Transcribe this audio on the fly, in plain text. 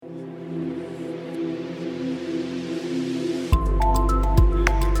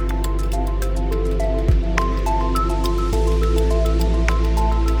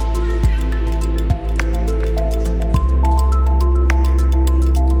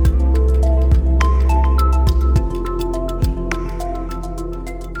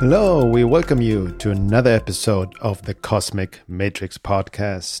Hello, we welcome you to another episode of the Cosmic Matrix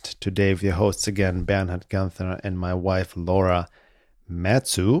podcast. Today with your hosts again, Bernhard and my wife Laura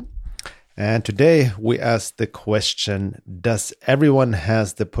Matsu. And today we ask the question, does everyone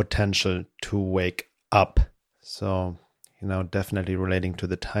has the potential to wake up? So, definitely relating to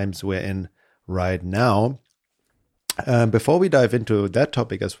the times we're in right now. Before we dive into that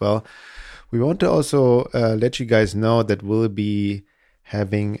topic as well, we want to also let you guys know that we'll be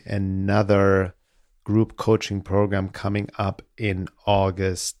having another group coaching program coming up in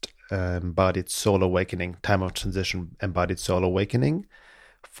August, Embodied Soul Awakening, Time of Transition, Embodied Soul Awakening,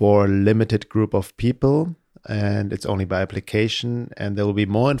 for a limited group of people, and it's only by application. And there will be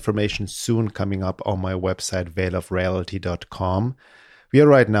more information soon coming up on my website, veilofreality.com. We are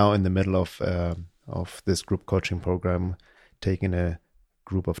right now in the middle of this group coaching program, taking a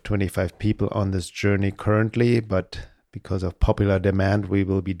group of 25 people on this journey currently, but because of popular demand, we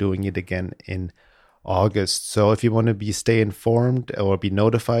will be doing it again in August. So if you want to stay informed or be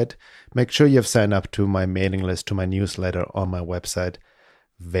notified, make sure you've signed up to my mailing list, to my newsletter on my website,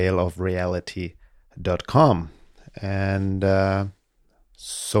 veilofreality.com. And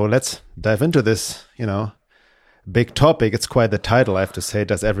so let's dive into this, big topic. It's quite the title, I have to say.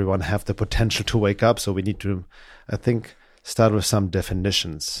 Does everyone have the potential to wake up? So we need to, I think, start with some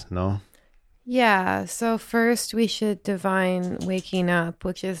definitions, no? Yeah, so first we should define waking up,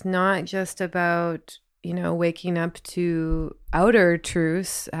 which is not just about, waking up to outer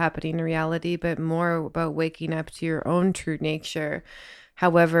truths happening in reality, but more about waking up to your own true nature.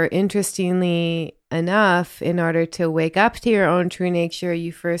 However, interestingly enough, in order to wake up to your own true nature,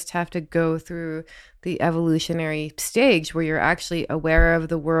 you first have to go through the evolutionary stage where you're actually aware of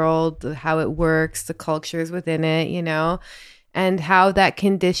the world, how it works, the cultures within it, and how that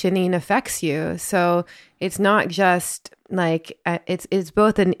conditioning affects you. So it's not just like, it's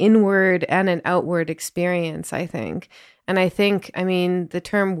both an inward and an outward experience, I think. And I think, the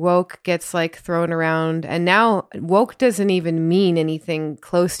term woke gets thrown around, and now woke doesn't even mean anything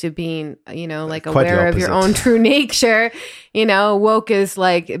close to being, aware of your own true nature. Woke is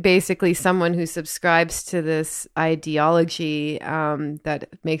basically someone who subscribes to this ideology that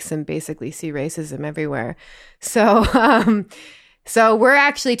makes them basically see racism everywhere. So we're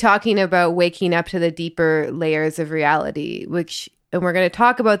actually talking about waking up to the deeper layers of reality, and we're going to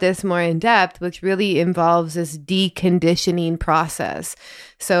talk about this more in depth, which really involves this deconditioning process.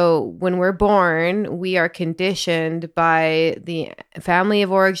 So when we're born, we are conditioned by the family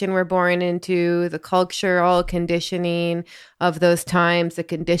of origin we're born into, the cultural conditioning of those times, the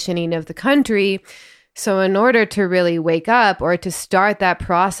conditioning of the country. So in order to really wake up or to start that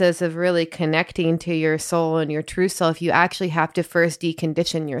process of really connecting to your soul and your true self, you actually have to first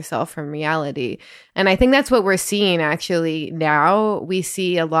decondition yourself from reality. And I think that's what we're seeing actually now. We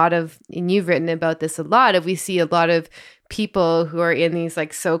see a lot of, and you've written about this a lot, we see a lot of people who are in these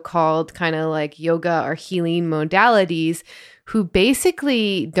so-called kind of yoga or healing modalities who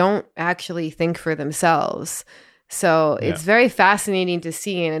basically don't actually think for themselves. So it's very fascinating to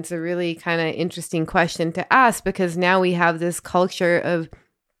see, and it's a really kind of interesting question to ask, because now we have this culture of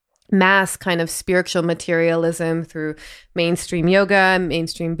mass kind of spiritual materialism through mainstream yoga,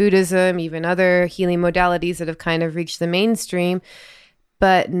 mainstream Buddhism, even other healing modalities that have kind of reached the mainstream.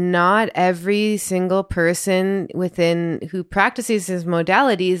 But not every single person who practices these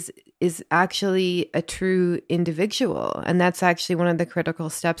modalities is actually a true individual. And that's actually one of the critical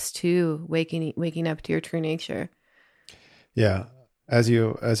steps to waking up to your true nature. Yeah, as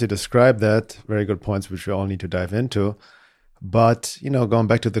you described that, very good points, which we all need to dive into. But, going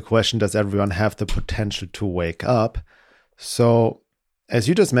back to the question, does everyone have the potential to wake up? So, as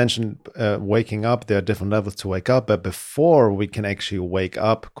you just mentioned, waking up, there are different levels to wake up. But before we can actually wake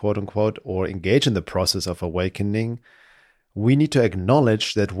up, quote unquote, or engage in the process of awakening, we need to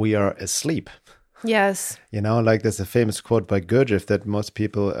acknowledge that we are asleep. Yes. There's a famous quote by Gurdjieff that most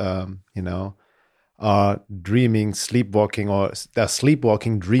people, are dreaming, sleepwalking, or they're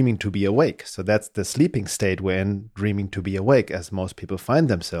sleepwalking, dreaming to be awake. So that's the sleeping state we're in, dreaming to be awake, as most people find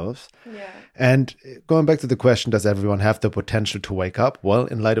themselves. Yeah. And going back to the question, does everyone have the potential to wake up? Well,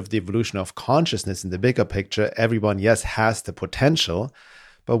 in light of the evolution of consciousness in the bigger picture, everyone, yes, has the potential.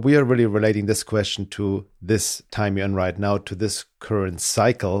 But we are really relating this question to this time you're in right now, to this current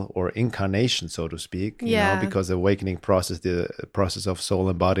cycle or incarnation, so to speak. Because the awakening process, the process of soul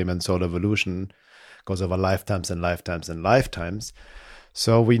embodiment, soul evolution, goes over lifetimes and lifetimes and lifetimes.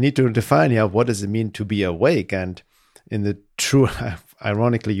 So we need to define what does it mean to be awake? And in the true,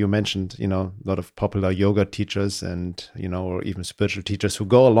 ironically, you mentioned, a lot of popular yoga teachers and, or even spiritual teachers who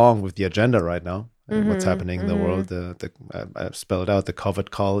go along with the agenda right now. what's happening in the world. I spelled out the COVID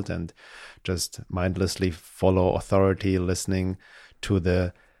cult and just mindlessly follow authority, listening to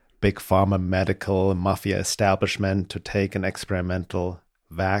the big pharma medical mafia establishment to take an experimental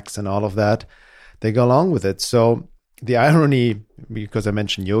vax and all of that. They go along with it. So the irony, because I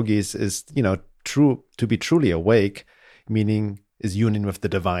mentioned yogis, is, true to be truly awake, meaning is union with the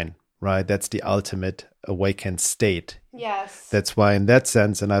divine, right? That's the ultimate awakened state. Yes. That's why in that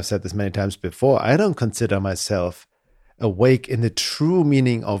sense, and I've said this many times before, I don't consider myself awake in the true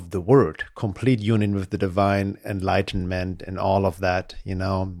meaning of the word, complete union with the divine, enlightenment, and all of that,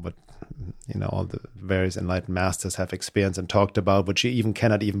 what all the various enlightened masters have experienced and talked about, which you even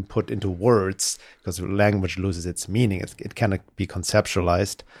cannot even put into words because language loses its meaning. It cannot be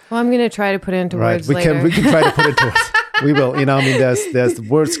conceptualized. Well, I'm going to try to put it into words later. We can try to put it into words. We will, there's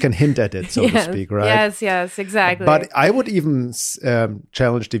words can hint at it, so to speak, right? Yes, exactly. But I would even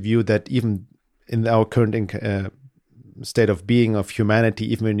challenge the view that even in our current state of being of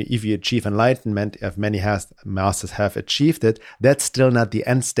humanity, even if you achieve enlightenment, if many masters have achieved it, that's still not the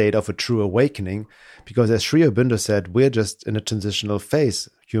end state of a true awakening, because as Sri Aurobindo said, we're just in a transitional phase.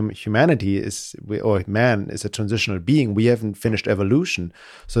 Humanity or man is a transitional being. We haven't finished evolution.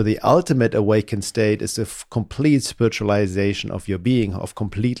 So the ultimate awakened state is a complete spiritualization of your being, of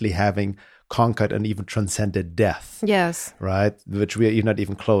completely having conquered and even transcended death. Yes. Right? Which we are not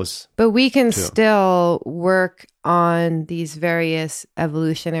even close. But we can still work on these various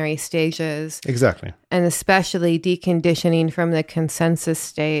evolutionary stages. Exactly. And especially deconditioning from the consensus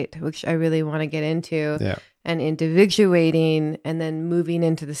state, which I really want to get into. Yeah. And individuating and then moving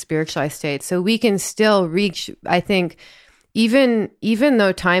into the spiritualized state. So we can still reach, I think, even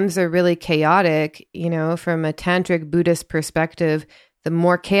though times are really chaotic, from a tantric Buddhist perspective, the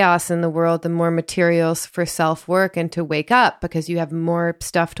more chaos in the world, the more materials for self-work and to wake up, because you have more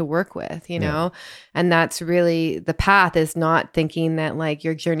stuff to work with, And that's really the path, is not thinking that like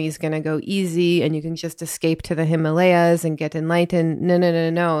your journey is going to go easy and you can just escape to the Himalayas and get enlightened.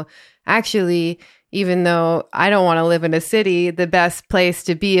 No. Actually, even though I don't want to live in a city, the best place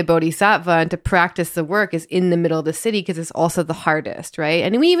to be a bodhisattva and to practice the work is in the middle of the city, because it's also the hardest, right?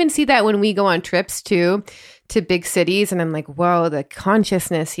 And we even see that when we go on trips to big cities, and I'm like, whoa, the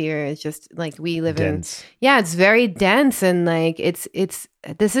consciousness here is just like, we live dense. It's very dense, and like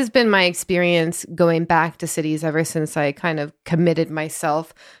this has been my experience going back to cities ever since I kind of committed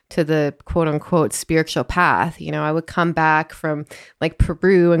myself to the quote unquote spiritual path. I would come back from like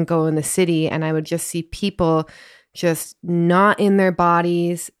Peru and go in the city, and I would just see people just not in their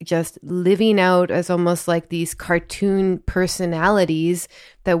bodies, just living out as almost like these cartoon personalities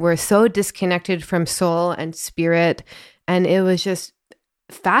that were so disconnected from soul and spirit. And it was just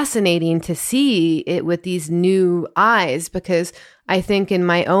fascinating to see it with these new eyes, because I think in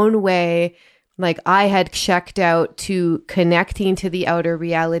my own way, like I had checked out to connecting to the outer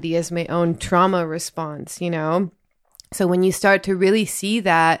reality as my own trauma response, So when you start to really see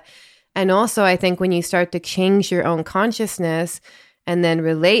that, and also I think when you start to change your own consciousness and then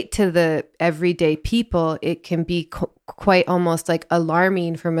relate to the everyday people, it can be quite almost like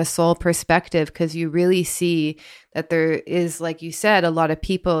alarming from a soul perspective, because you really see that there is, like you said, a lot of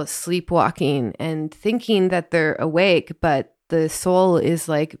people sleepwalking and thinking that they're awake, but the soul is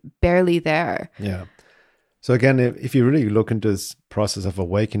like barely there. Yeah. So again, if you really look into this process of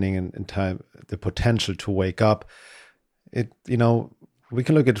awakening and time, the potential to wake up, we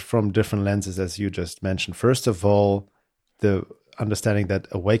can look at it from different lenses, as you just mentioned. First of all, the understanding that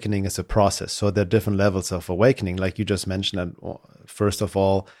awakening is a process. So there are different levels of awakening, like you just mentioned. And first of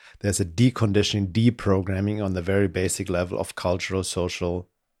all, there's a deconditioning, deprogramming on the very basic level of cultural, social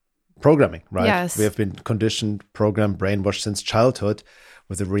programming, right? Yes. We have been conditioned, programmed, brainwashed since childhood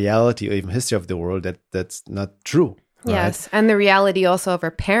with the reality or even history of the world that's not true. Right? Yes. And the reality also of our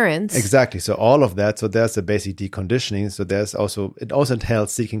parents. Exactly. So all of that. So there's a basic deconditioning. So it also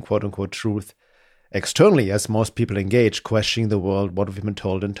entails seeking quote unquote truth externally, as most people engage, questioning the world, what we've been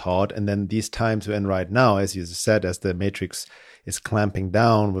told and taught. And then these times we're in right now, as you said, as the matrix is clamping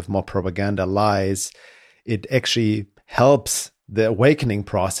down with more propaganda, lies, it actually helps the awakening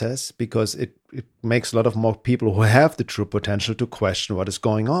process, because it makes a lot of more people who have the true potential to question what is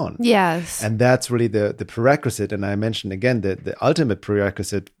going on. Yes. And that's really the prerequisite. And I mentioned again, the ultimate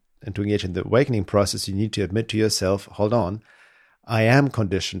prerequisite, and to engage in the awakening process, you need to admit to yourself, hold on, I am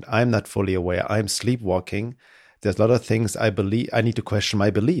conditioned. I'm not fully aware. I'm sleepwalking. There's a lot of things I believe. I need to question my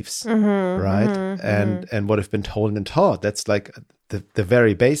beliefs, right? And what I've been told and taught. That's like the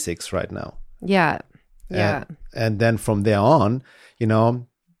very basics right now. Yeah. Yeah. And then from there on,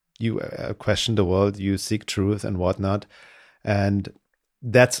 you question the world, you seek truth and whatnot. And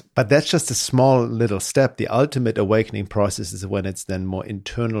that's just a small little step. The ultimate awakening process is when it's then more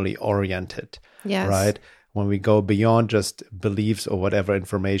internally oriented. Yes. Right? When we go beyond just beliefs or whatever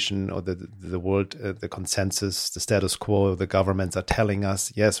information or the world, the consensus, the status quo, the governments are telling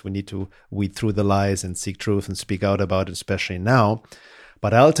us, yes, we need to weed through the lies and seek truth and speak out about it, especially now.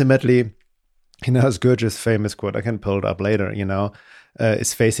 But ultimately, as Goethe's famous quote, I can pull it up later,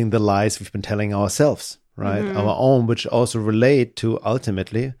 is facing the lies we've been telling ourselves, right? Mm-hmm. Our own, which also relate to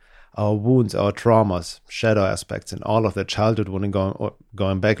ultimately our wounds, our traumas, shadow aspects, and all of the childhood wound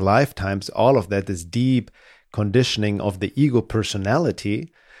going back lifetimes, all of that is deep conditioning of the ego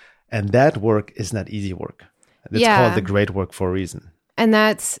personality. And that work is not easy work. It's called the great work for a reason. And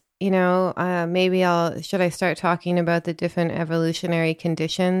that's, maybe should I start talking about the different evolutionary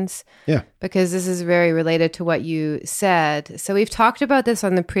conditions? Yeah. Because this is very related to what you said. So we've talked about this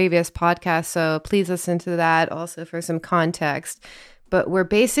on the previous podcast, so please listen to that also for some context. But we're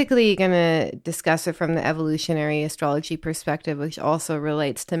basically going to discuss it from the evolutionary astrology perspective, which also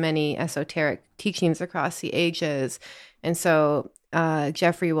relates to many esoteric teachings across the ages. And so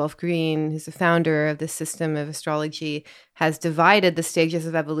Jeffrey Wolf Green, who's the founder of the system of astrology, has divided the stages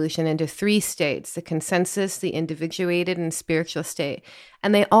of evolution into 3 states: the consensus, the individuated, and spiritual state.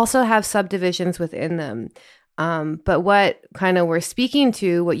 And they also have subdivisions within them. But what kind of we're speaking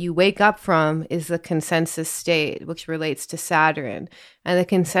to, what you wake up from, is the consensus state, which relates to Saturn. And the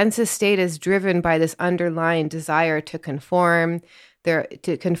consensus state is driven by this underlying desire to conform to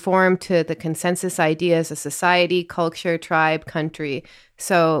the consensus ideas of society, culture, tribe, country.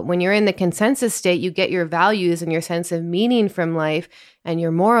 So when you're in the consensus state, you get your values and your sense of meaning from life and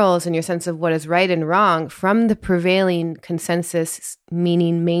your morals and your sense of what is right and wrong from the prevailing consensus,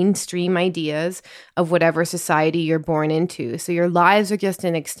 meaning mainstream ideas of whatever society you're born into. So your lives are just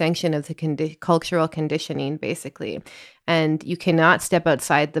an extension of the cultural conditioning, basically. And you cannot step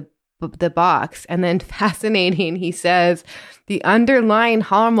outside the box. And then fascinating, he says, the underlying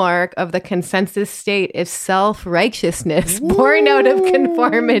hallmark of the consensus state is self-righteousness born out of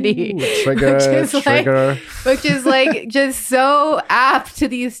conformity. Trigger. Which is like just so apt to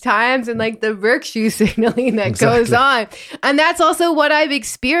these times and like the virtue signaling that goes on. And that's also what I've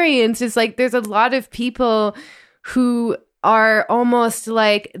experienced is like there's a lot of people who are almost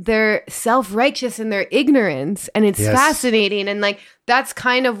like they're self-righteous in their ignorance, and it's fascinating. And like that's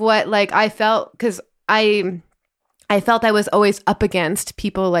kind of what like I felt, because I felt I was always up against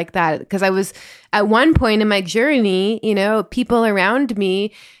people like that, because I was at one point in my journey, people around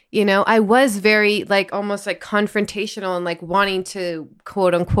me, I was very like almost like confrontational and like wanting to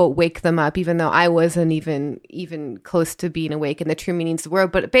quote unquote wake them up, even though I wasn't even close to being awake in the true meanings of the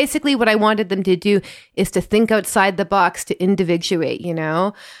word. But basically what I wanted them to do is to think outside the box, to individuate,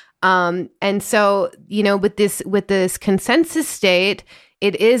 and so, with this consensus state,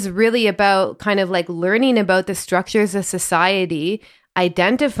 it is really about kind of like learning about the structures of society,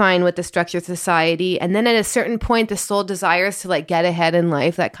 identifying with the structures of society, and then at a certain point the soul desires to like get ahead in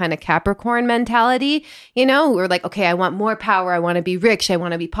life, that kind of Capricorn mentality, we're like, okay, I want more power, I want to be rich, I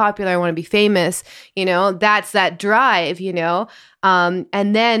want to be popular, I want to be famous, that's that drive,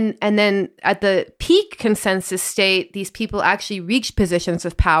 and then at the peak consensus state, these people actually reach positions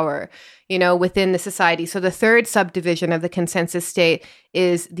of power, within the society. So the third subdivision of the consensus state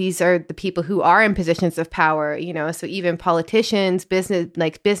is these are the people who are in positions of power, so even politicians,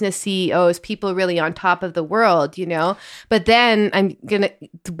 business CEOs, people really on top of the world, But then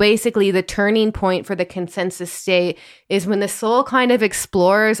basically the turning point for the consensus state is when the soul kind of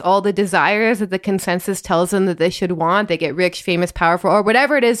explores all the desires that the consensus tells them that they should want. They get rich, famous, powerful, or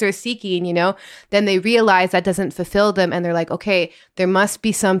whatever it is they're seeking, then they realize that doesn't fulfill them. And they're like, okay, there must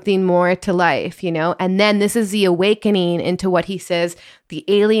be something more to life, and then this is the awakening into what he says, the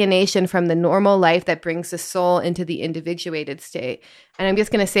alienation from the normal life that brings the soul into the individuated state. And I'm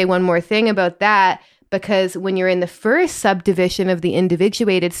just going to say one more thing about that, because when you're in the first subdivision of the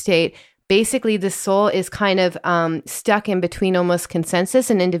individuated state, basically the soul is kind of stuck in between almost consensus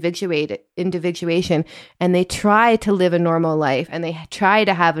and individuation. And they try to live a normal life, and they try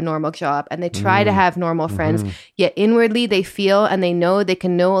to have a normal job, and they try to have normal friends. Yet inwardly they feel and they know they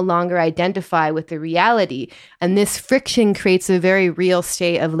can no longer identify with the reality. And this friction creates a very real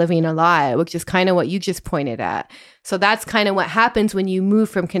state of living a lie, which is kind of what you just pointed at. So that's kind of what happens when you move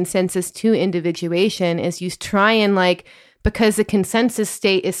from consensus to individuation, is you try and like, because the consensus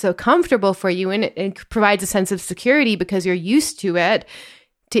state is so comfortable for you and it provides a sense of security because you're used to it,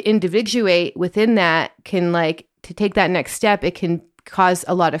 to individuate within that can like, to take that next step, it can cause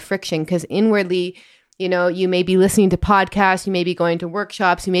a lot of friction, because inwardly, You may be listening to podcasts, you may be going to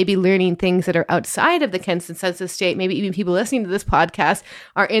workshops, you may be learning things that are outside of the consensus state. Maybe even people listening to this podcast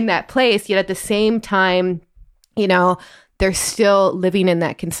are in that place, yet at the same time, they're still living in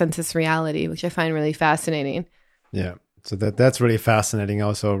that consensus reality, which I find really fascinating. Yeah. So that's really fascinating. I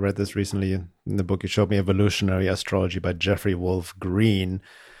also read this recently in the book you showed me, Evolutionary Astrology by Jeffrey Wolf Green.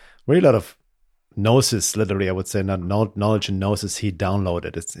 Really a lot of gnosis, literally, I would say, not knowledge and gnosis he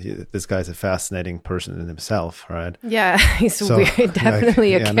downloaded. This guy's a fascinating person in himself, right? Yeah, he's weird,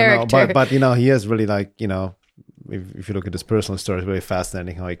 definitely a character. But he is really if you look at his personal story, it's really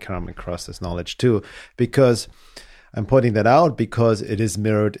fascinating how he came across this knowledge too, because I'm pointing that out because it is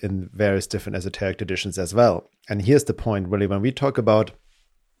mirrored in various different esoteric traditions as well. And here's the point, really, when we talk about,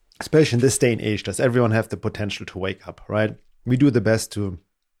 especially in this day and age, does everyone have the potential to wake up, right? We do the best to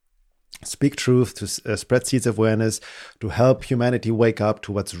speak truth, to spread seeds of awareness, to help humanity wake up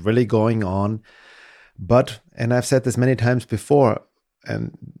to what's really going on. But, and I've said this many times before,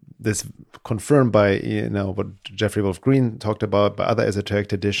 and this confirmed by, what Jeffrey Wolf Green talked about, by other esoteric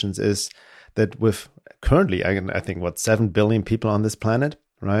traditions, is that with currently, I think, 7 billion people on this planet,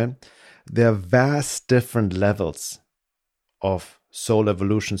 right? There are vast different levels of soul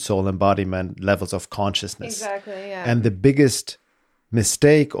evolution, soul embodiment, levels of consciousness. Exactly, yeah. And the biggest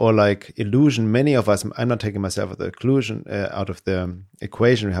mistake or illusion, many of us, I'm not taking myself out of the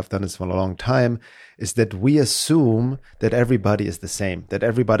equation, we have done this for a long time, is that we assume that everybody is the same, that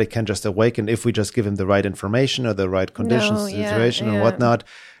everybody can just awaken if we just give them the right information or the right conditions, situation and whatnot,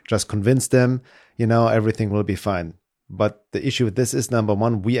 just convince them, everything will be fine. But the issue with this is, number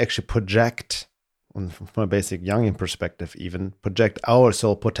one, we actually project, from a basic Jungian perspective even, project our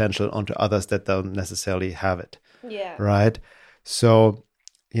soul potential onto others that don't necessarily have it. Yeah. Right? So,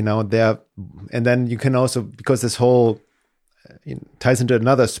 and then you can also, because this whole ties into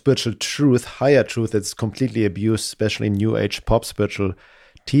another spiritual truth, higher truth that's completely abused, especially in New Age pop spiritual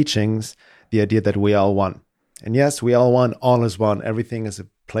teachings, the idea that we are one. And yes, we are one, all is one, everything is a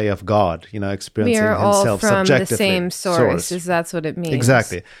play of God, experiencing we are all himself from subjectively. The same source. That's what it means.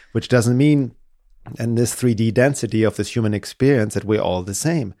 Exactly. Which doesn't mean, in this 3D density of this human experience, that we're all the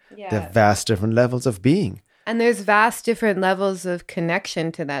same. Yeah. There are vast different levels of being. And there's vast different levels of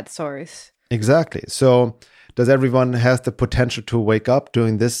connection to that source. Exactly. So does everyone have the potential to wake up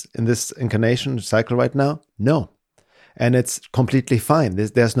in this incarnation cycle right now? No. And it's completely fine.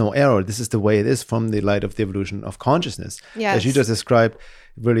 There's no error. This is the way it is from the light of the evolution of consciousness. Yes. As you just described,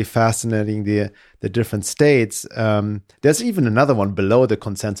 really fascinating, the different states. There's even another one below the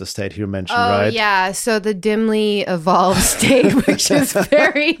consensus state you mentioned, right? Oh, yeah. So the dimly evolved state, which is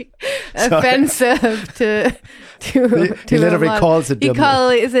very offensive to he literally calls it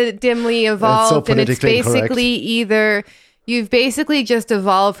dimly. Is it dimly evolved? So and it's basically either you've basically just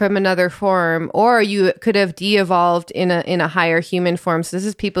evolved from another form, or you could have de-evolved in a higher human form. So this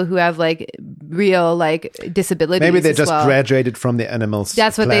is people who have real disabilities. Maybe they just graduated from the animals.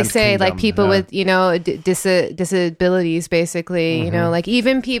 That's what they say. Kingdom. People with disabilities, basically. Mm-hmm.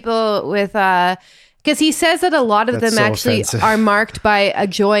 Even people with. Because he says that a lot of them actually are marked by a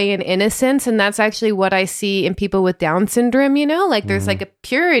joy and innocence. And that's actually what I see in people with Down syndrome, there's a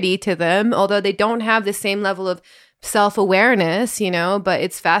purity to them, although they don't have the same level of self-awareness, but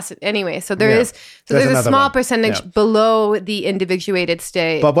it's fast anyway. So there's a small percentage below the individuated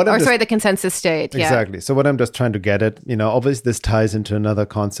state, the consensus state. Exactly. So what I'm just trying to get at, obviously this ties into another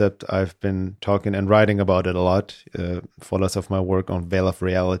concept. I've been talking and writing about it a lot. Followers of my work on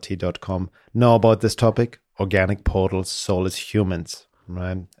veilofreality.com know about this topic: organic portals, soulless humans.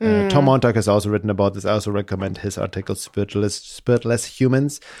 Right. Tom Montague has also written about this. I also recommend his article, Spiritless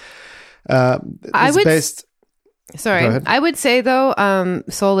Humans. I would say though,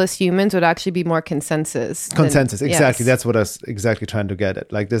 soulless humans would actually be more consensus. Exactly. Yes. That's what I was exactly trying to get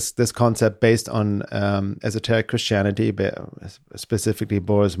at. This concept based on esoteric Christianity, specifically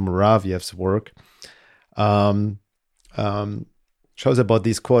Boris Muravyev's work, shows about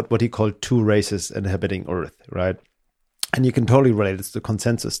these, quote, what he called 2 races inhabiting Earth, right? And you can totally relate it to the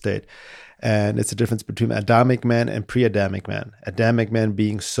consensus state. And it's a difference between Adamic man and pre-Adamic man. Adamic man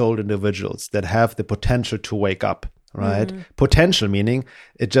being soul individuals that have the potential to wake up, right? Mm-hmm. Potential meaning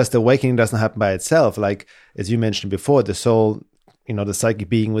the awakening doesn't happen by itself. As you mentioned before, the soul, the psychic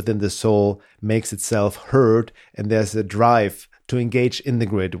being within the soul makes itself heard, and there's a drive to engage in the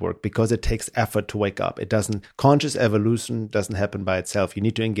greater work because it takes effort to wake up. Conscious evolution doesn't happen by itself. You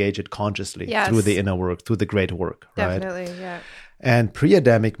need to engage it consciously through the inner work, through the greater work, right? Definitely, yeah. And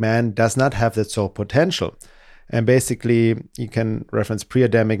pre-Adamic man does not have that soul potential. And basically, you can reference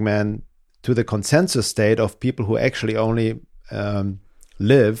pre-Adamic man to the consensus state of people who actually only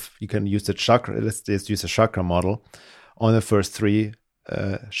live, you can use the chakra, let's use a chakra model, on the first three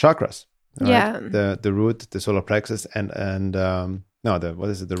chakras. Right? Yeah. The root, the solar plexus, the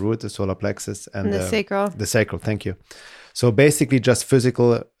root, the solar plexus, and the sacral. The sacral, thank you. So basically just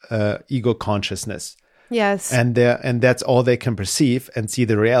physical ego consciousness. Yes. And that's all they can perceive and see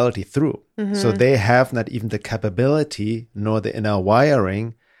the reality through. Mm-hmm. So they have not even the capability nor the inner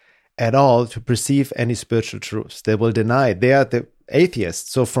wiring at all to perceive any spiritual truths. They will deny. They are the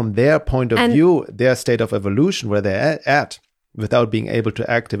atheists. So from their point of view, their state of evolution, where they're at, without being able to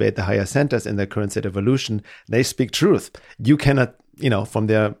activate the higher centers in their current state of evolution, they speak truth. You cannot, from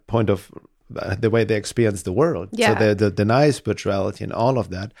their point of the way they experience the world. Yeah. So they deny spirituality and all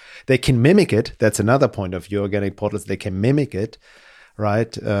of that. They can mimic it. That's another point of view. Organic portals, they can mimic it,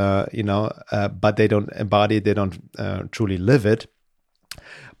 right? But they don't embody, they don't truly live it.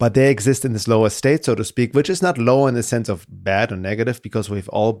 But they exist in this lower state, so to speak, which is not low in the sense of bad or negative, because we've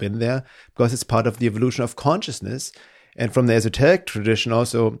all been there, because it's part of the evolution of consciousness. And from the esoteric tradition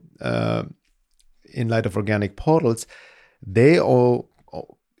also, in light of organic portals, they all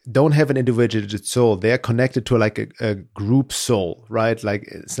don't have an individuated soul. They're connected to like a group soul, right?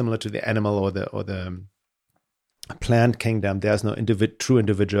 Like similar to the animal or the plant kingdom. There's no true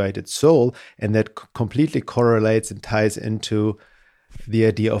individuated soul, and that completely correlates and ties into the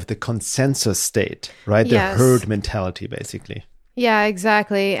idea of the consensus state, right? Yes. The herd mentality, basically. Yeah,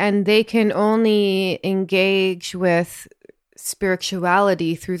 exactly. And they can only engage with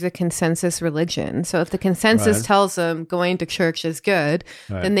spirituality through the consensus religion. So if the consensus tells them going to church is good,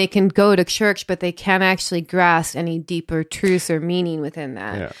 then they can go to church, but they can't actually grasp any deeper truths or meaning within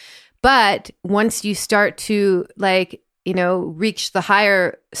that. Yeah. But once you start to reach the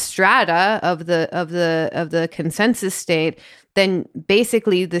higher strata of the consensus state, then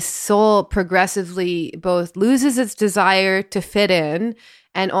basically the soul progressively both loses its desire to fit in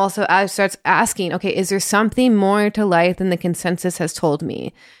and also starts asking, okay, is there something more to life than the consensus has told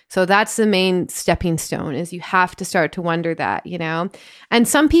me? So that's the main stepping stone, is you have to start to wonder that, And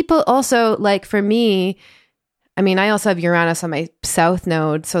some people also, like for me, I also have Uranus on my south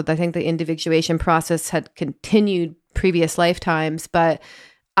node, so I think the individuation process had continued previous lifetimes, but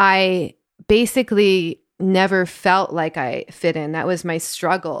I basically never felt like I fit in. That was my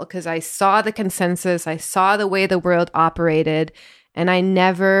struggle, because I saw the consensus, I saw the way the world operated, and I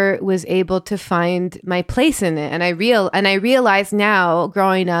never was able to find my place in it. And I realize now,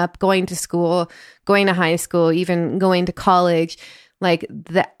 growing up, going to school, going to high school, even going to college, like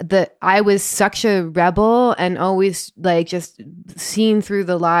I was such a rebel, and always like just seeing through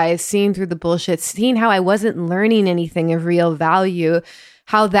the lies, seeing through the bullshit, seeing how I wasn't learning anything of real value,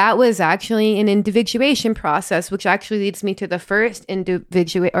 how that was actually an individuation process, which actually leads me to the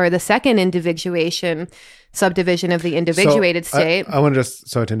the second individuation subdivision of the individuated state. I want to just,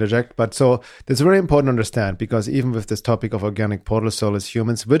 sorry to interject, but so it's very important to understand, because even with this topic of organic portal soul as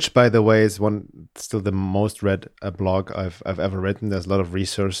humans, which by the way is still the most read blog I've ever written. There's a lot of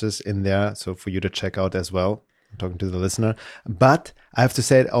resources in there, so for you to check out as well. I'm talking to the listener. But I have to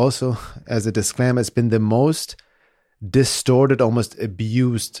say it also as a disclaimer, it's been the most distorted, almost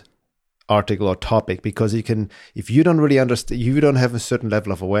abused article or topic, because if you don't really understand, you don't have a certain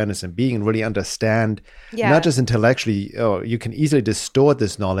level of awareness and being and really understand, not just intellectually, you can easily distort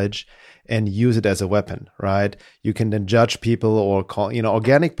this knowledge and use it as a weapon, right? You can then judge people or call,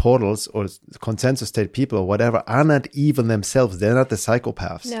 organic portals or consensus state people or whatever are not evil themselves. They're not the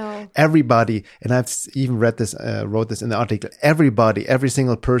psychopaths. No. Everybody, and I've even wrote this in the article, every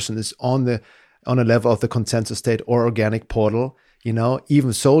single person is on a level of the consensus state or organic portal,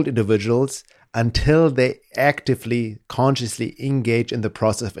 even soul individuals, until they actively, consciously engage in the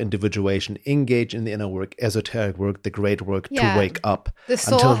process of individuation, engage in the inner work, esoteric work, the great work to wake up. The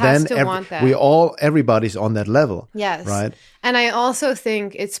soul has to want that. Everybody's on that level. Yes. Right. And I also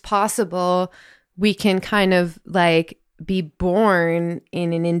think it's possible we can kind of like be born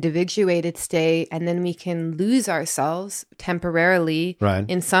in an individuated state, and then we can lose ourselves temporarily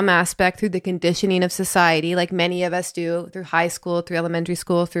in some aspect through the conditioning of society, like many of us do through high school, through elementary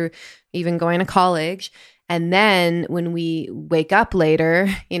school, through even going to college. And then when we wake up later,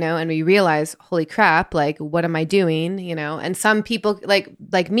 and we realize, holy crap, like, what am I doing? And some people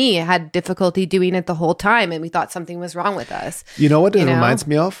like me had difficulty doing it the whole time, and we thought something was wrong with us. You know what it reminds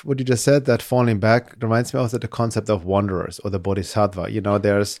me of? What you just said, that falling back, reminds me of the concept of wanderers or the bodhisattva.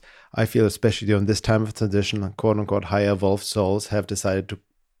 I feel, especially during this time of transition, quote unquote, higher evolved souls have decided to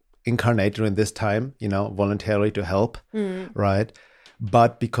incarnate during this time, voluntarily to help, right?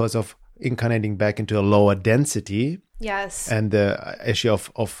 But because of incarnating back into a lower density, yes, and the issue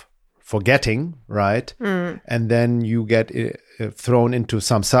of forgetting, right? And then you get thrown into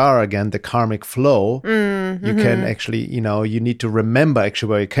samsara again, the karmic flow. You can actually, you need to remember actually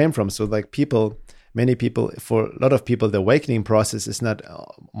where you came from. So like many people, for a lot of people, the awakening process is not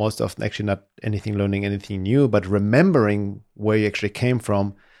most often actually not learning anything new, but remembering where you actually came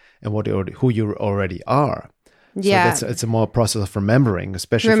from and who you already are. Yeah. So it's a more process of remembering,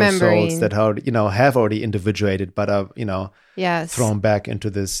 especially for souls that are, have already individuated, but are, thrown back into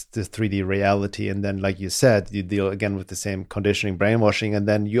this 3D reality. And then, like you said, you deal again with the same conditioning, brainwashing. And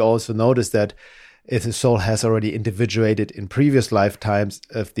then you also notice that if the soul has already individuated in previous lifetimes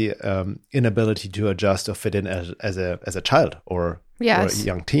of the inability to adjust or fit in as a child or a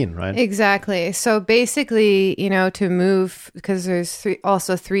young teen, right? Exactly. So basically, to move, because there's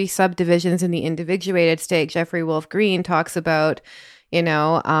also three subdivisions in the individuated state. Jeffrey Wolf Green talks about,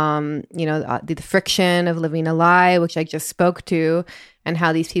 the friction of living a lie, which I just spoke to, and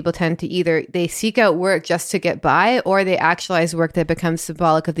how these people tend to either they seek out work just to get by, or they actualize work that becomes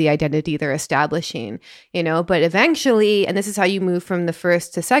symbolic of the identity they're establishing, but eventually, and this is how you move from the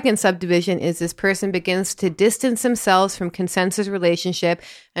first to second subdivision, is this person begins to distance themselves from consensus relationship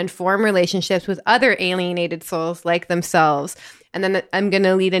and form relationships with other alienated souls like themselves. And then I'm going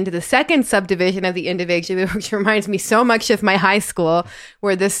to lead into the second subdivision of the individual, which reminds me so much of my high school,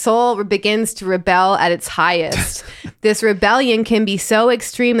 where the soul begins to rebel at its highest. This rebellion can be so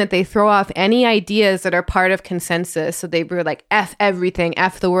extreme that they throw off any ideas that are part of consensus. So they were like, F everything,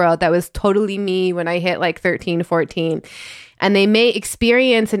 F the world. That was totally me when I hit like 13, 14. And they may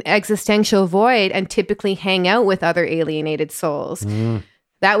experience an existential void and typically hang out with other alienated souls.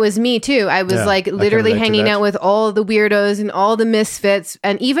 That was me too. I was literally hanging out with all the weirdos and all the misfits.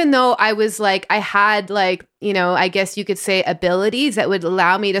 And even though I was I had I guess you could say abilities that would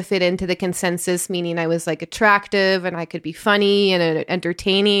allow me to fit into the consensus, meaning I was attractive and I could be funny and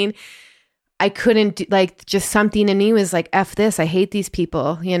entertaining. I couldn't just something in me was F this. I hate these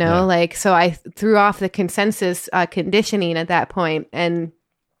people, so I threw off the consensus conditioning at that point. And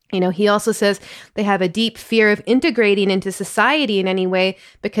he also says they have a deep fear of integrating into society in any way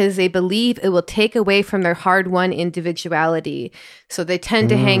because they believe it will take away from their hard-won individuality. So they tend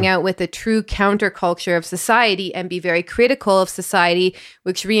to hang out with the true counterculture of society and be very critical of society,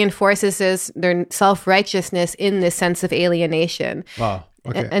 which reinforces their self-righteousness in this sense of alienation. Wow.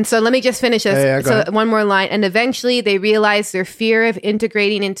 Okay. And so let me just finish this. So one more line. And eventually they realize their fear of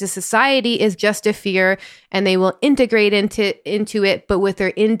integrating into society is just a fear, and they will integrate into it, but with their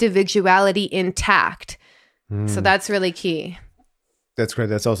individuality intact. So that's really key. That's great.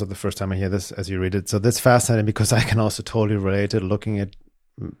 That's also the first time I hear this as you read it. So that's fascinating because I can also totally relate it looking at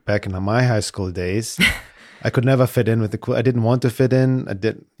back in my high school days. I could never fit in with the cool. I didn't want to fit in.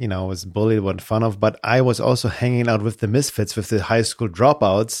 I was bullied, wasn't fun of, but I was also hanging out with the misfits, with the high school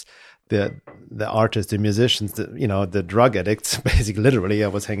dropouts, the artists, the musicians, the drug addicts. Basically, literally, I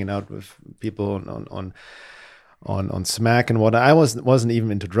was hanging out with people on smack and what. I wasn't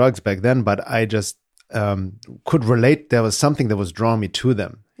even into drugs back then, but I just could relate. There was something that was drawing me to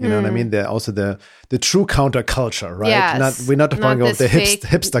them. You know what I mean? They're also the true counterculture, right? Yes. We're not talking about the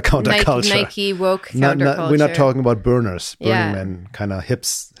hipster counterculture. Nike woke counterculture. We're not talking about Burning Man kind of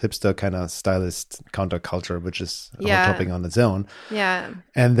hipster kind of stylist counterculture, which is a whole topic on its own. Yeah.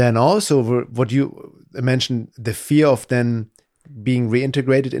 And then also what you mentioned, the fear of then being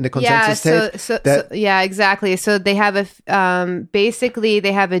reintegrated in the consensus state. So exactly. So they have basically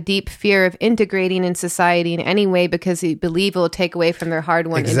they have a deep fear of integrating in society in any way because they believe it will take away from their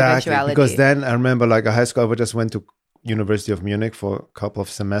hard-won individuality. Because then I remember a high school, I just went to University of Munich for a couple of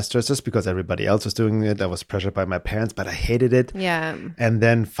semesters just because everybody else was doing it. I was pressured by my parents, but I hated it. Yeah. And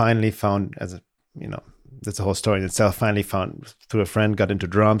then finally found, that's a whole story in itself, finally found through a friend, got into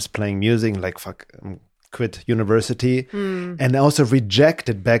drums, playing music, quit university and also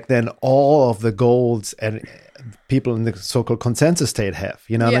rejected back then all of the goals and people in the so-called consensus state have.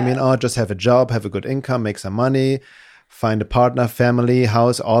 You know what I mean? Oh, just have a job, have a good income, make some money, find a partner, family,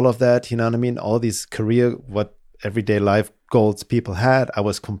 house, all of that. You know what I mean? All these what everyday life goals people had, I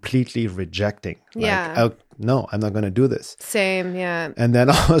was completely rejecting. No, I'm not going to do this. Same, yeah. And then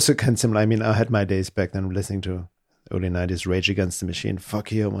also kind of similar. I mean, I had my days back then listening to early 90s Rage Against the Machine.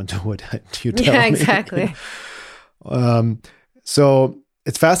 Fuck you, I want to do what you tell me. Yeah, exactly. So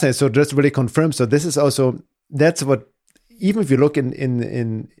it's fascinating. So just really confirms. So this is also, that's what, even if you look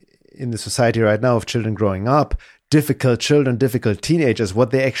in the society right now of children growing up, difficult children, difficult teenagers,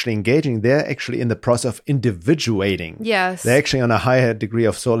 what they're actually engaging, they're actually in the process of individuating. Yes. They're actually on a higher degree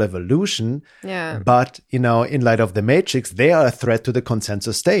of soul evolution. Yeah. But, in light of the matrix, they are a threat to the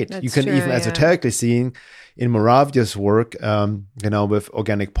consensus state. That's you can true, even esoterically see in Moravya's work, with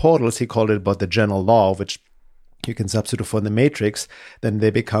organic portals, he called it about the general law, which you can substitute for the matrix. Then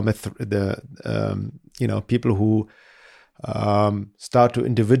they become people who start to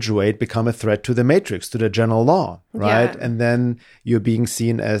individuate, become a threat to the matrix, to the general law, right? Yeah. And then you're being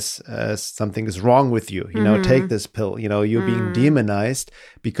seen as something is wrong with you. Take this pill. You're being demonized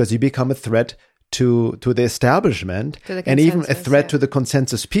because you become a threat to the establishment, and even a threat to the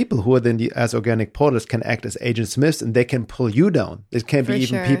consensus people who are then as organic portals can act as agent smiths, and they can pull you down. It can be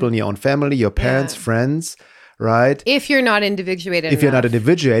even people in your own family, your parents, friends. Right. If you're not individuated. If you're not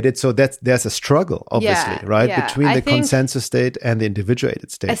individuated, so there's a struggle, obviously, right? Yeah. Between the consensus state and the individuated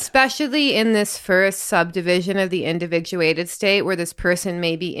state. Especially in this first subdivision of the individuated state, where this person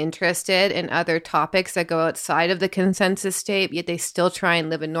may be interested in other topics that go outside of the consensus state, yet they still try and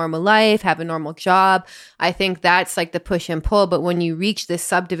live a normal life, have a normal job. I think that's like the push and pull. But when you reach this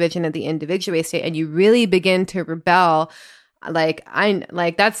subdivision of the individuated state and you really begin to rebel,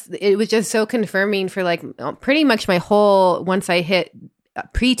 it was just so confirming for like pretty much my whole, once I hit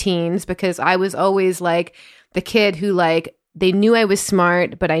preteens, because I was always like the kid who they knew I was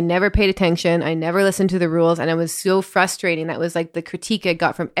smart, but I never paid attention. I never listened to the rules. And it was so frustrating. That was like the critique I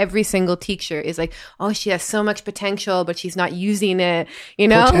got from every single teacher is like, oh, she has so much potential, but she's not using it.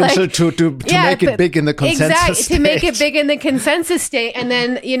 Potential to make it big in the consensus state. To make it big in the consensus state. And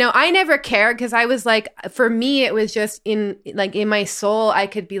then, I never cared because I was like, for me, it was just in my soul, I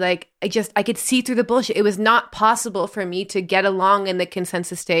could be like, I could see through the bullshit. It was not possible for me to get along in the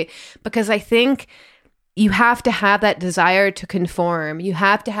consensus state because I think you have to have that desire to conform. You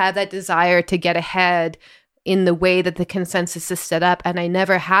have to have that desire to get ahead in the way that the consensus is set up. And I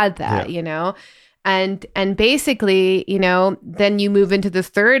never had that, And basically, then you move into the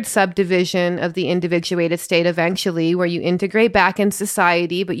third subdivision of the individuated state eventually, where you integrate back in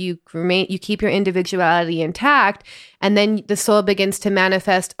society, but you keep your individuality intact. And then the soul begins to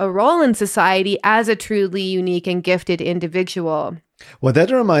manifest a role in society as a truly unique and gifted individual. Well,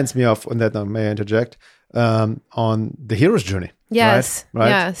 that reminds me of, and that may I interject, on the hero's journey. Yes. Right?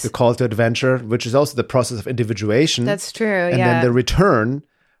 Yes. The call to adventure, which is also the process of individuation. That's true. And then the return,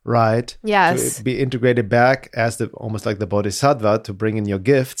 right? Yes. To be integrated back as almost like the bodhisattva to bring in your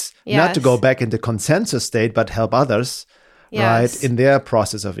gifts, not to go back into consensus state, but help others. Yes. Right, in their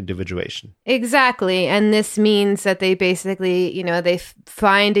process of individuation. Exactly. And this means that they basically, they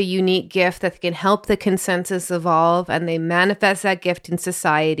find a unique gift that can help the consensus evolve, and they manifest that gift in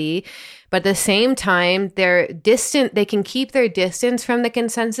society. But at the same time, they're distant. They can keep their distance from the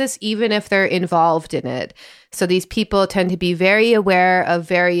consensus, even if they're involved in it. So these people tend to be very aware of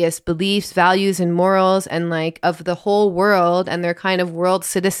various beliefs, values, and morals, and of the whole world, and they're kind of world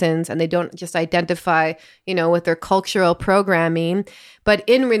citizens, and they don't just identify, with their cultural programming. But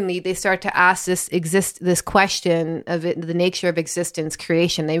inwardly, they start to ask this question of the nature of existence,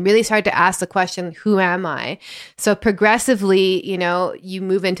 creation. They really start to ask the question, who am I? So progressively, you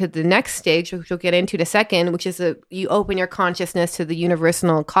move into the next stage, which we'll get into in a second, which is you open your consciousness to the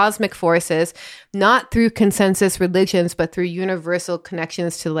universal cosmic forces, not through consensus religions, but through universal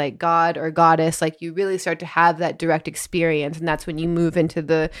connections to God or goddess. You really start to have that direct experience. And that's when you move into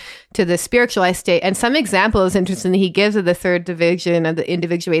the spiritualized state. And some examples, interestingly, he gives of the third division of the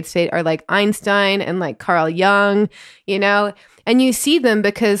individuated state are Einstein and Carl Jung, and you see them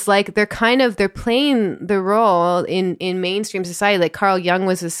because they're playing the role in mainstream society. Carl Jung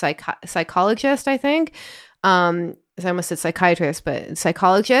was a psychologist, I think. I almost said psychiatrist, but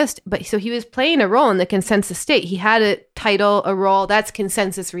psychologist. But so he was playing a role in the consensus state. He had a title, a role, that's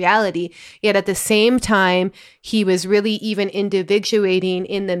consensus reality. Yet at the same time, he was really even individuating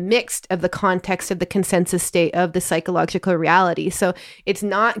in the mix of the context of the consensus state of the psychological reality. So it's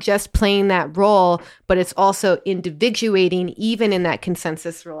not just playing that role, but it's also individuating even in that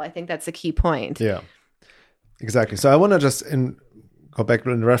consensus role. I think that's a key point. Yeah, exactly. So I want to just go back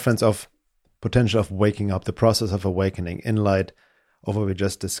to the reference of potential of waking up, the process of awakening in light of what we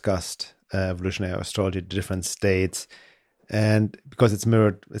just discussed, evolutionary astrology, different states. And because it's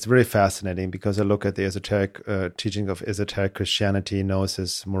mirrored, it's very fascinating because I look at the esoteric teaching of esoteric Christianity,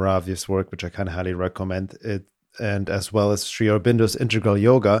 Gnosis, Moravya's work, which I kind of highly recommend it, and as well as Sri Aurobindo's Integral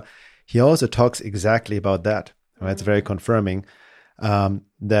Yoga. He also talks exactly about that. Right? It's very confirming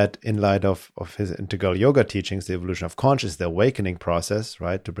that in light of his integral yoga teachings, the evolution of consciousness, the awakening process,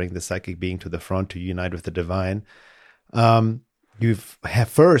 right, to bring the psychic being to the front, to unite with the divine, you have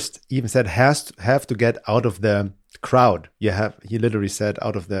first even said have to get out of the crowd. He literally said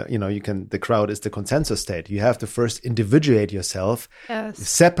out of the, the crowd is the consensus state. You have to first individuate yourself,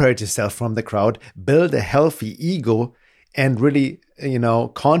 separate yourself from the crowd, build a healthy ego, and really,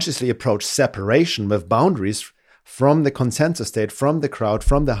 consciously approach separation with boundaries from the consensus state, from the crowd,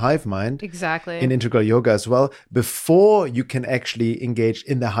 from the hive mind. Exactly. In integral yoga as well, before you can actually engage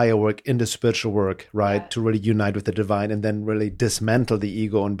in the higher work, in the spiritual work, right? Yeah. To really unite with the divine and then really dismantle the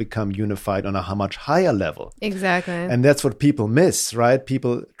ego and become unified on a much higher level. Exactly. And that's what people miss, right?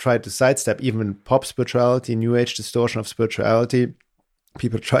 People try to sidestep even pop spirituality, new age distortion of spirituality.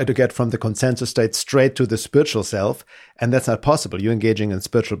 People try to get from the consensus state straight to the spiritual self, and that's not possible. You're engaging in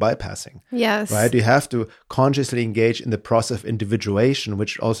spiritual bypassing. Yes. Right? You have to consciously engage in the process of individuation,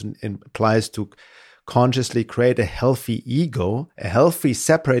 which also implies to consciously create a healthy ego, a healthy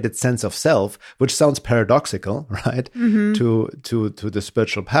separated sense of self, which sounds paradoxical, right? Mm-hmm. To the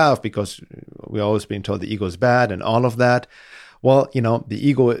spiritual path, because we're always being told the ego is bad and all of that. Well, the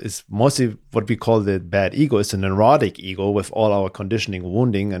ego is mostly what we call the bad ego. It's a neurotic ego with all our conditioning,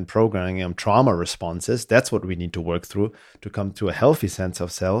 wounding, and programming and trauma responses. That's what we need to work through to come to a healthy sense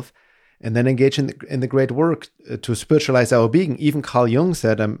of self, and then engage in the great work to spiritualize our being. Even Carl Jung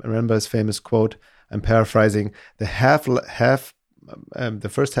said, I remember his famous quote, I'm paraphrasing, the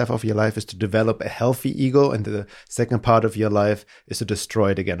first half of your life is to develop a healthy ego, and the second part of your life is to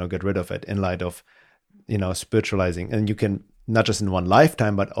destroy it again or get rid of it in light of, spiritualizing. And you can, not just in one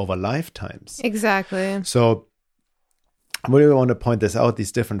lifetime, but over lifetimes. Exactly. So I really want to point this out,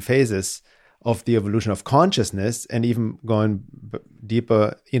 these different phases of the evolution of consciousness, and even going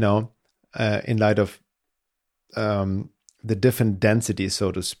deeper, in light of the different densities,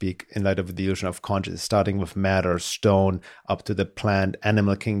 so to speak, in light of the illusion of consciousness, starting with matter, stone, up to the plant,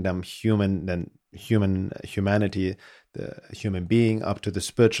 animal kingdom, human, then humanity, the human being, up to the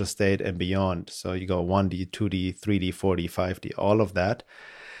spiritual state and beyond. So you go 1D, 2D, 3D, 4D, 5D, all of that.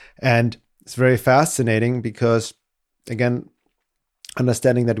 And it's very fascinating because, again,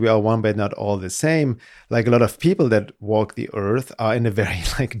 understanding that we are one but not all the same, like a lot of people that walk the earth are in a very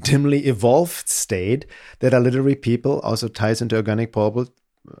dimly evolved state that are literally people, also ties into organic poles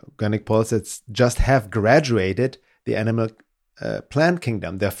that just have graduated the animal plant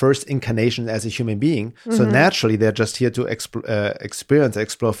kingdom, their first incarnation as a human being. Mm-hmm. So naturally, they're just here to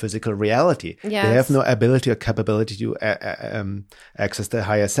explore physical reality. Yes. They have no ability or capability to access the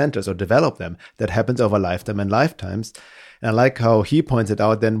higher centers or develop them. That happens over lifetime and lifetimes. And I like how he points it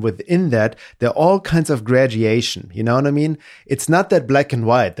out, then within that, there are all kinds of graduation. You know what I mean? It's not that black and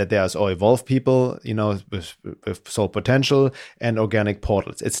white, that there's all evolved people, with soul potential and organic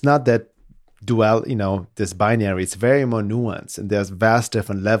portals. It's not that dual, this binary. It's very more nuanced, and there's vast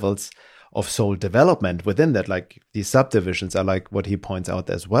different levels of soul development within that. Like these subdivisions are like what he points out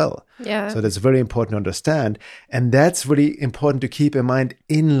as well. Yeah. So that's very important to understand. And that's really important to keep in mind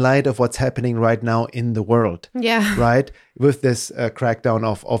in light of what's happening right now in the world. Yeah. Right? With this crackdown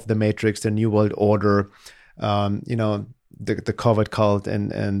of the Matrix, the New World Order, the COVID cult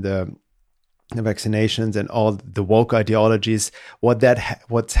and the vaccinations and all the woke ideologies.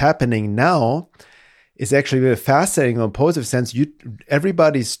 What's happening now is actually very fascinating in a positive sense.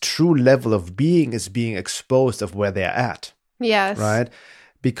 Everybody's true level of being is being exposed of where they're at. Yes. Right?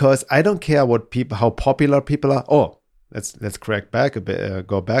 Because I don't care how popular people are. Oh, let's correct back a bit,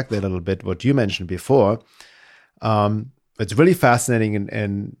 go back there a little bit, what you mentioned before. It's really fascinating,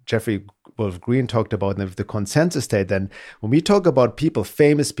 and Jeffrey Wolf Green talked about the consensus state. Then when we talk about people,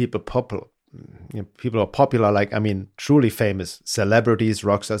 famous people, popular, people are popular, truly famous celebrities,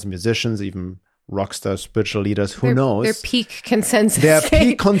 rock stars, musicians, even rock stars, spiritual leaders, who knows? Their peak consensus Their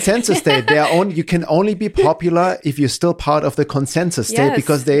peak consensus state. You can only be popular if you're still part of the consensus state,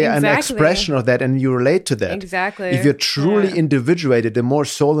 because they are an expression of that and you relate to that. Exactly. If you're truly individuated, the more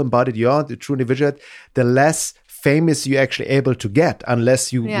soul embodied you are, the true individual, the less famous you're actually able to get,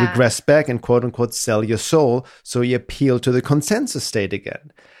 unless you regress back and quote unquote sell your soul, so you appeal to the consensus state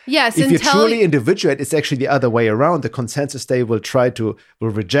again. Yes, if you're truly individuate, it's actually the other way around. The consensus state will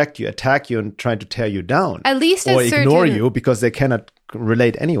reject you, attack you, and try to tear you down. At least or ignore you because they cannot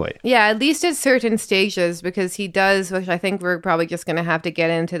relate anyway. Yeah, at least at certain stages, because he does, which I think we're probably just going to have to get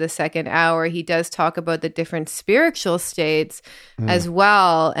into the second hour, he does talk about the different spiritual states as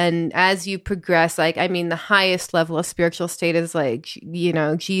well. And as you progress, the highest level of spiritual state is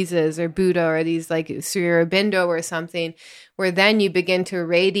Jesus or Buddha or these Sri Aurobindo or something, where then you begin to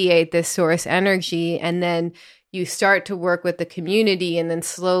radiate this source energy, and then you start to work with the community, and then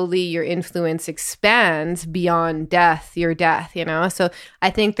slowly your influence expands beyond your death. So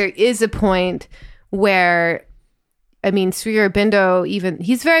I think there is a point where Sri Aurobindo, even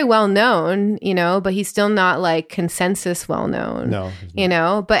he's very well known, but he's still not like consensus well known.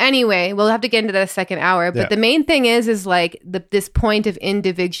 No, But anyway, we'll have to get into that second hour. But the main thing is like this point of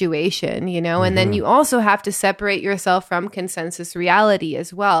individuation, and then you also have to separate yourself from consensus reality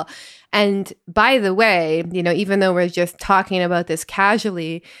as well. And by the way, even though we're just talking about this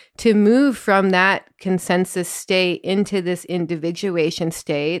casually, to move from that consensus state into this individuation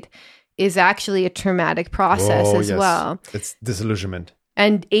state is actually a traumatic process as well. It's disillusionment.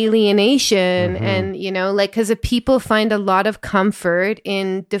 And alienation and, because people find a lot of comfort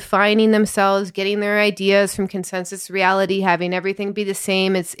in defining themselves, getting their ideas from consensus reality, having everything be the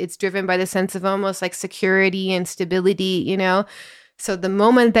same. It's driven by the sense of almost like security and stability, So the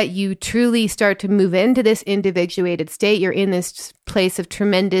moment that you truly start to move into this individuated state, you're in this place of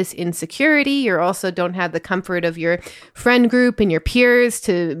tremendous insecurity. You also don't have the comfort of your friend group and your peers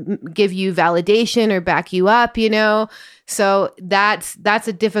to give you validation or back you up, So that's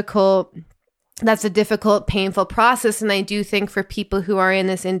a difficult, painful process. And I do think for people who are in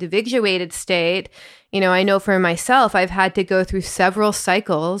this individuated state, I know for myself, I've had to go through several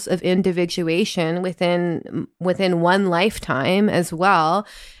cycles of individuation within one lifetime as well.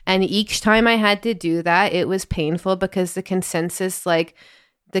 And each time I had to do that, it was painful because the consensus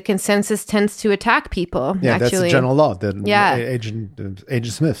tends to attack people. Yeah, actually. That's the general law.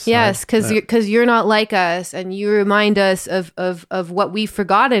 Agent Smith. Yes, because you're not like us, and you remind us of what we've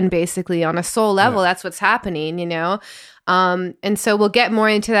forgotten. Basically, on a soul level, that's what's happening. And so we'll get more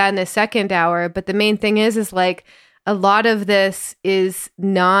into that in the second hour. But the main thing is like a lot of this is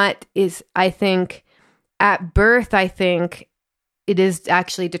I think at birth, it is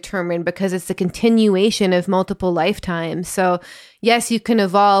actually determined because it's a continuation of multiple lifetimes. So yes, you can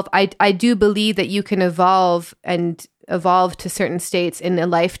evolve. I do believe that you can evolve to certain states in a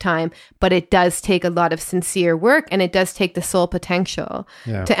lifetime, but it does take a lot of sincere work, and it does take the soul potential.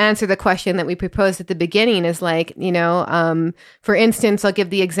 To answer the question that we proposed at the beginning is like, for instance, I'll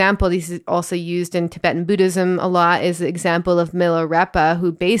give the example, this is also used in Tibetan Buddhism a lot, is the example of Milarepa,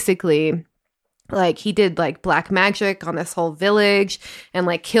 who basically like he did like black magic on this whole village and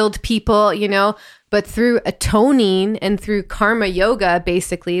like killed people, but through atoning and through karma yoga,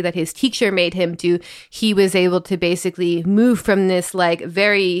 basically, that his teacher made him do, he was able to basically move from this like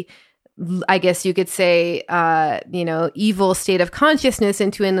very, I guess you could say, evil state of consciousness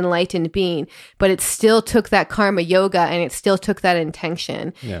into an enlightened being. But it still took that karma yoga and it still took that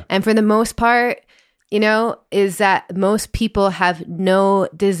intention. Yeah. And for the most part, is that most people have no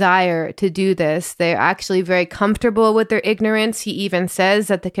desire to do this. They're actually very comfortable with their ignorance. He even says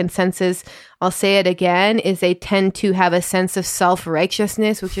that the consensus, I'll say it again, is they tend to have a sense of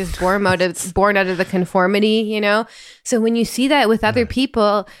self-righteousness, which is born out of the conformity, So when you see that with other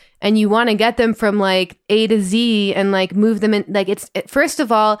people and you want to get them from like A to Z and like move them in, like first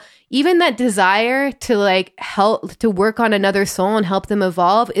of all, even that desire to like help to work on another soul and help them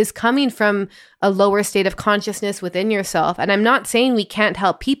evolve is coming from a lower state of consciousness within yourself. And I'm not saying we can't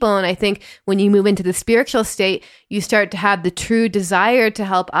help people. And I think when you move into the spiritual state, you start to have the true desire to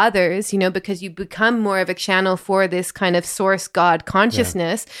help others, because you become more of a channel for this kind of source God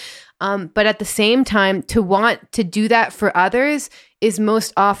consciousness. But at the same time, to want to do that for others is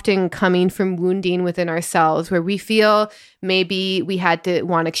most often coming from wounding within ourselves, where we feel maybe we had to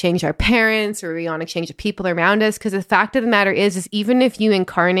want to change our parents or we want to change the people around us. Because the fact of the matter is even if you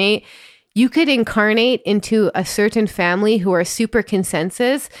incarnate, you could incarnate into a certain family who are super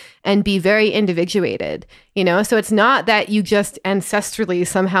consensus and be very individuated, So it's not that you just ancestrally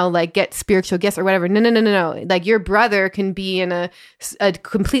somehow like get spiritual gifts or whatever. No. Like your brother can be in a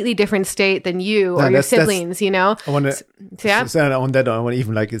completely different state than you or your siblings, I want to say on that. I want to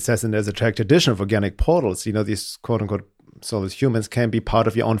even like it says in there's a track tradition of organic portals. These quote unquote soulless humans can be part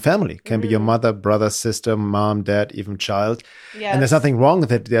of your own family, can be your mother, brother, sister, mom, dad, even child. Yes. And there's nothing wrong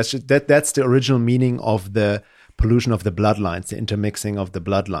with it. That's the original meaning of the pollution of the bloodlines, the intermixing of the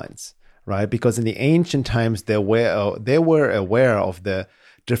bloodlines, right? Because in the ancient times, they were aware of the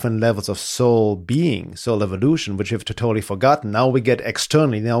different levels of soul being, soul evolution, which we've totally forgotten. Now we get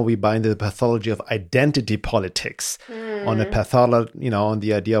externally. Now we buy into the pathology of identity politics on a pathology, on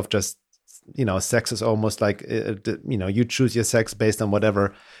the idea of just, sex is almost like, you choose your sex based on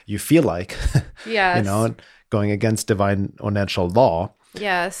whatever you feel like, yes. Going against divine or natural law.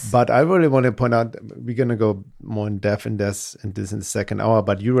 Yes. But I really want to point out, we're going to go more in depth in this in the second hour,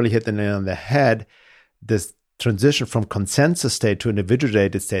 but you really hit the nail on the head. This transition from consensus state to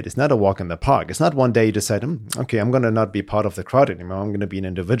individuated state is not a walk in the park. It's not one day you decide, okay, I'm going to not be part of the crowd anymore. I'm going to be an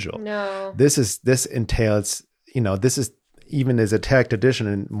individual. No. This entails, this is even esoteric tradition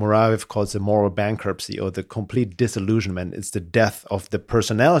in Moravian calls it moral bankruptcy or the complete disillusionment. It's the death of the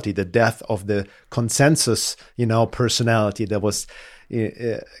personality, the death of the consensus, personality that was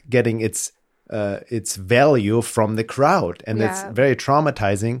getting its value from the crowd. And it's very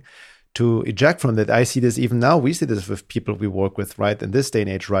traumatizing to eject from that. I see this even now. We see this with people we work with, right? In this day and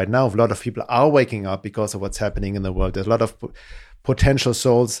age right now, a lot of people are waking up because of what's happening in the world. There's a lot of potential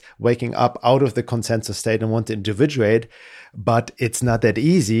souls waking up out of the consensus state and want to individuate, but it's not that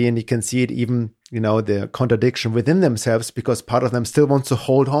easy. And you can see it even, the contradiction within themselves, because part of them still wants to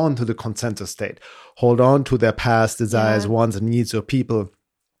hold on to the consensus state, hold on to their past desires, wants and needs, or people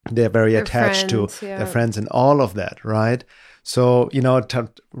they're very attached to, their friends and all of that, right? So,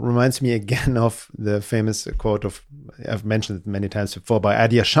 it reminds me again of the famous quote I've mentioned it many times before, by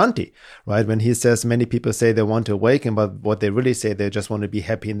Adyashanti, right? When he says many people say they want to awaken, but what they really say, they just want to be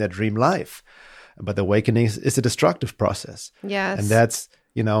happy in their dream life. But awakening is a destructive process. Yes. And that's,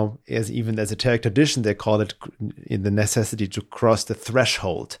 as even as a esoteric tradition, they call it in the necessity to cross the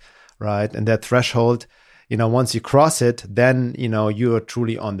threshold, right? And that threshold, once you cross it, then, you are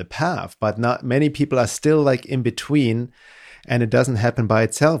truly on the path. But not many people are still like in between. And it doesn't happen by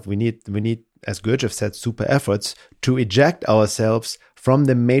itself. We need, as Gurdjieff said, super efforts to eject ourselves from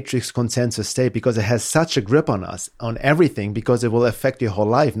the matrix consensus state, because it has such a grip on us, on everything, because it will affect your whole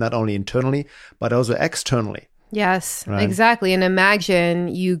life, not only internally, but also externally. Yes, right? Exactly. And imagine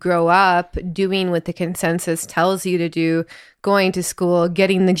you grow up doing what the consensus tells you to do, going to school,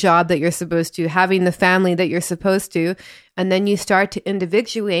 getting the job that you're supposed to, having the family that you're supposed to. And then you start to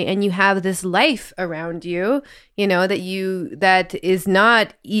individuate and you have this life around you, that is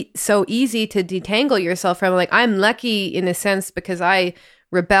not so easy to detangle yourself from. Like, I'm lucky in a sense because I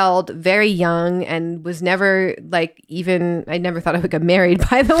rebelled very young and was never I never thought I would get married,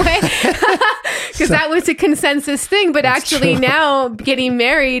 by the way. Because that was a consensus thing, but actually true. Now getting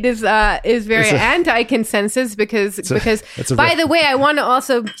married is very anti-consensus because by the way, I want to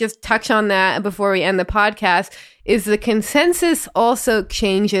also just touch on that before we end the podcast, is the consensus also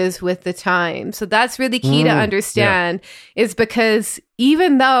changes with the time. So that's really key to understand, is because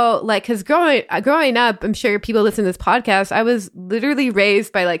even though, because growing up, I'm sure people listen to this podcast, I was literally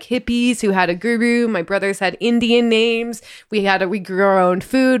raised by hippies who had a guru. My brothers had Indian names. We grew our own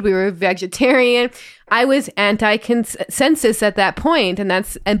food. We were vegetarian. I was anti-consensus at that point.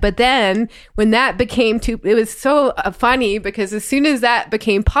 But then when that became it was so funny, because as soon as that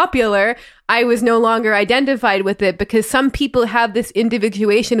became popular, I was no longer identified with it, because some people have this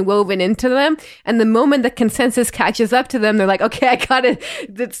individuation woven into them. And the moment the consensus catches up to them, they're like, okay, I got it.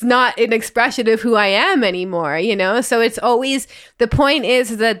 That's not an expression of who I am anymore, So it's always, the point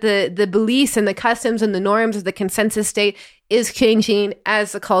is that the beliefs and the customs and the norms of the consensus state is changing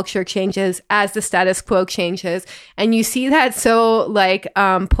as the culture changes, as the status quo changes. And you see that so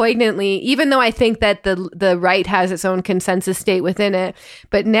poignantly, even though I think that the right has its own consensus state within it.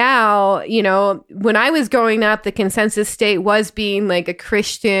 But now, when I was growing up, the consensus state was being a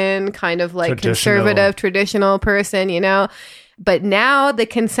Christian kind of conservative, traditional person, But now the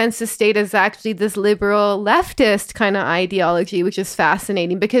consensus state is actually this liberal leftist kind of ideology, which is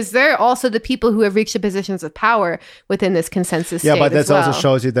fascinating, because they're also the people who have reached the positions of power within this consensus state. Yeah, but that also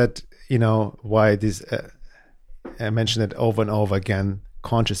shows you that, why these, I mentioned it over and over again,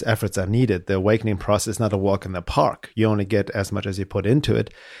 conscious efforts are needed. The awakening process is not a walk in the park. You only get as much as you put into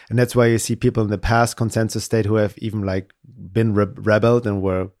it. And that's why you see people in the past consensus state who have even been rebelled and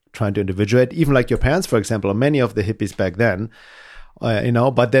were trying to individuate, even like your parents, for example, or many of the hippies back then,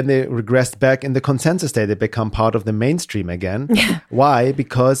 but then they regressed back in the consensus state. They become part of the mainstream again. Why?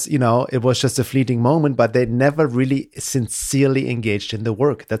 Because, it was just a fleeting moment, but they never really sincerely engaged in the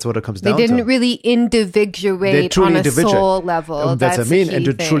work. That's what it comes down to. They didn't really individuate on a soul level. That's what I mean. And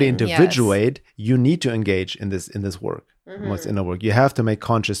to truly individuate, you need to engage in this work. What's inner work. You have to make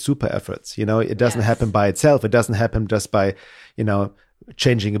conscious super efforts. It doesn't happen by itself. It doesn't happen just by,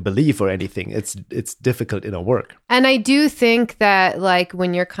 changing a belief or anything. It's difficult inner work. And I do think that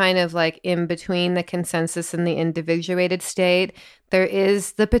when you're kind of in between the consensus and the individuated state, there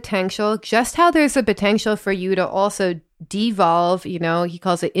is the potential, just how there's a potential for you to also devolve, he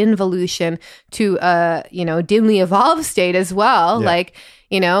calls it involution, to a, dimly evolved state as well.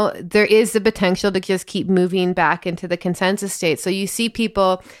 Yeah. There is the potential to just keep moving back into the consensus state. So you see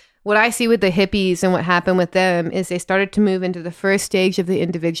people, what I see with the hippies and what happened with them is they started to move into the first stage of the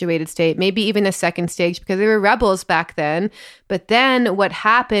individuated state, maybe even a second stage, because they were rebels back then. But then what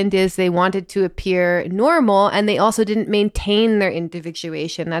happened is they wanted to appear normal, and they also didn't maintain their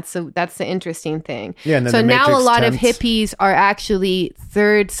individuation. That's the interesting thing. Yeah, and then so now a lot of hippies are actually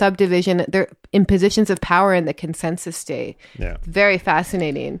third subdivision. They're in positions of power in the consensus state. Yeah. Very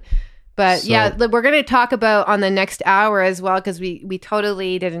fascinating. But we're going to talk about on the next hour as well, because we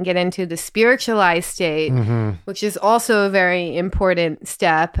totally didn't get into the spiritualized state, which is also a very important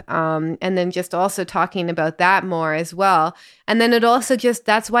step. And then just also talking about that more as well. And then it also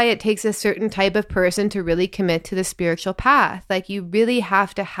that's why it takes a certain type of person to really commit to the spiritual path. Like you really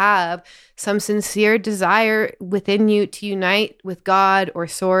have to have some sincere desire within you to unite with God or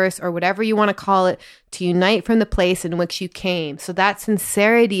source or whatever you want to call it, to unite from the place in which you came. So that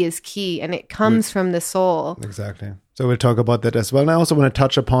sincerity is key, and it comes from the soul. Exactly. So we'll talk about that as well. And I also want to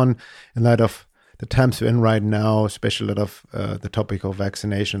touch upon, in light of the times we're in right now, especially a lot of the topic of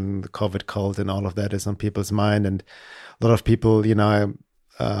vaccination, the COVID cult and all of that is on people's mind. And a lot of people,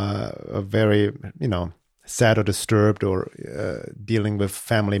 are very, sad or disturbed or dealing with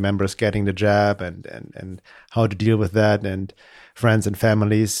family members getting the jab and how to deal with that, and friends and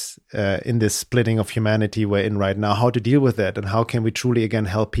families in this splitting of humanity we're in right now, how to deal with that, and how can we truly again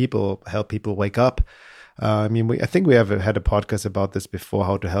help people wake up. I think we have had a podcast about this before,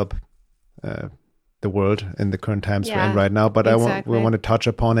 how to help the world in the current times we're in right now, but exactly. we want to touch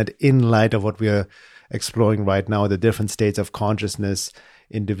upon it in light of what we are exploring right now, the different states of consciousness,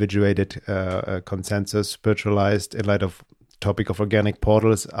 individuated consensus, spiritualized, in light of topic of organic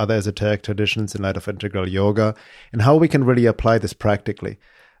portals, other esoteric traditions, in light of integral yoga, and how we can really apply this practically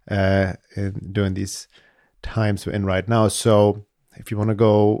during these times we're in right now. So if you want to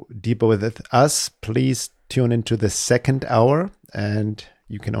go deeper with us, please tune into the second hour, and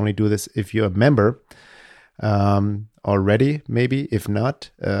you can only do this if you're a member already, maybe. If not,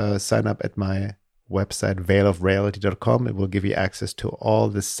 sign up at my website, veilofreality.com. It will give you access to all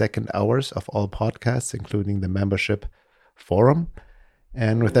the second hours of all podcasts, including the membership forum.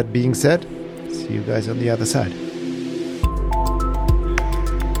 And with that being said, see you guys on the other side.